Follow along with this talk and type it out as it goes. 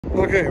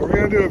Okay, we're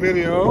going to do a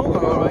video.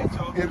 Alright,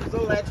 so there's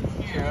a latch in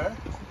here.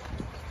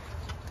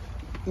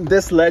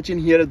 This latch in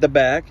here at the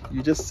back,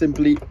 you just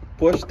simply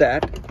push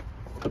that.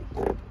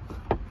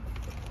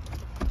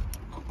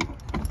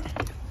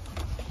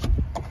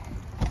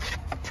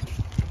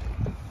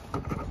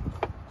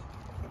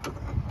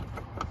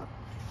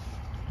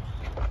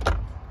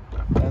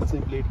 And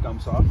simply it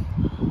comes off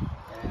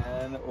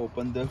and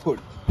open the hood.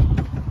 I mean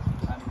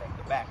like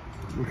the back,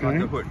 Okay. not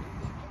the hood.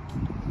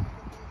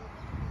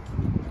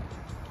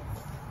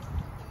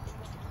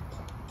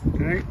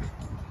 Okay.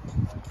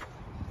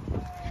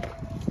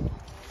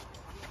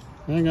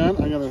 Hang on,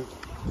 I got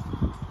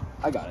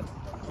it.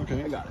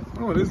 Okay. I got it.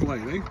 Oh, it is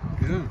light, eh?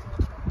 Yeah.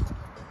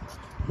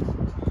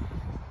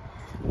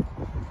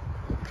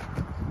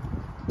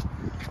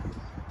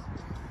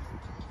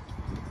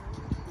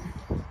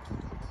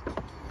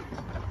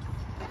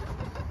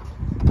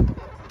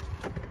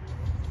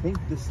 I think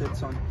this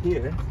sits on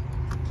here,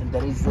 and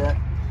there is a.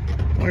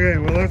 Okay,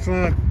 well that's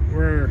not,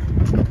 we're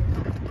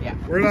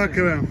not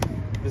gonna.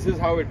 This is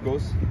how it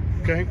goes.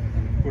 Okay.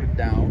 Put it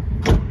down.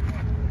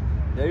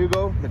 There you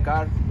go. The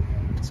car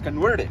is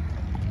converted.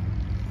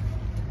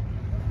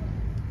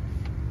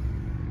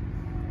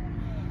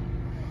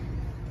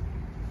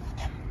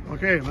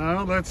 Okay,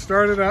 now let's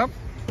start it up.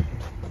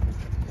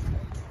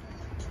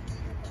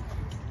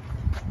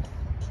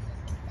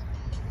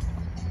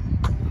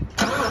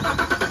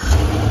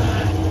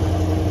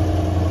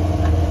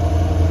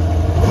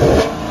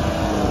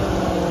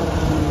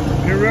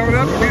 You rev it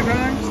up a few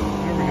times.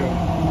 There we go.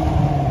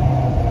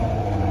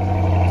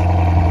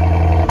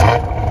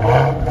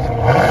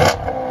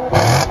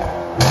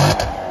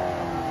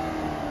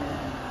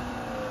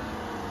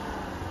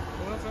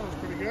 Well, that sounds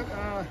pretty good.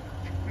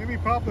 Maybe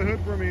pop the hood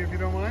for me if you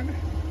don't mind.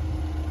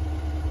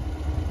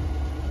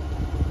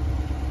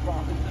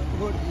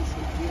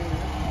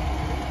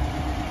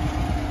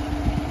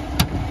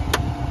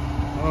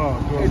 Oh,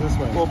 it goes this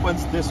way.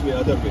 Opens this way,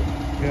 other way.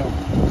 Yeah.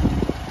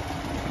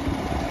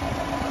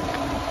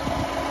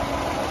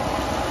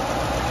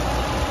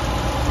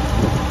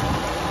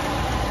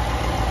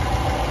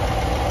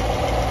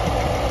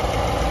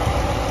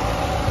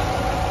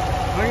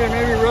 Okay,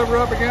 maybe rev her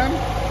up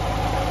again.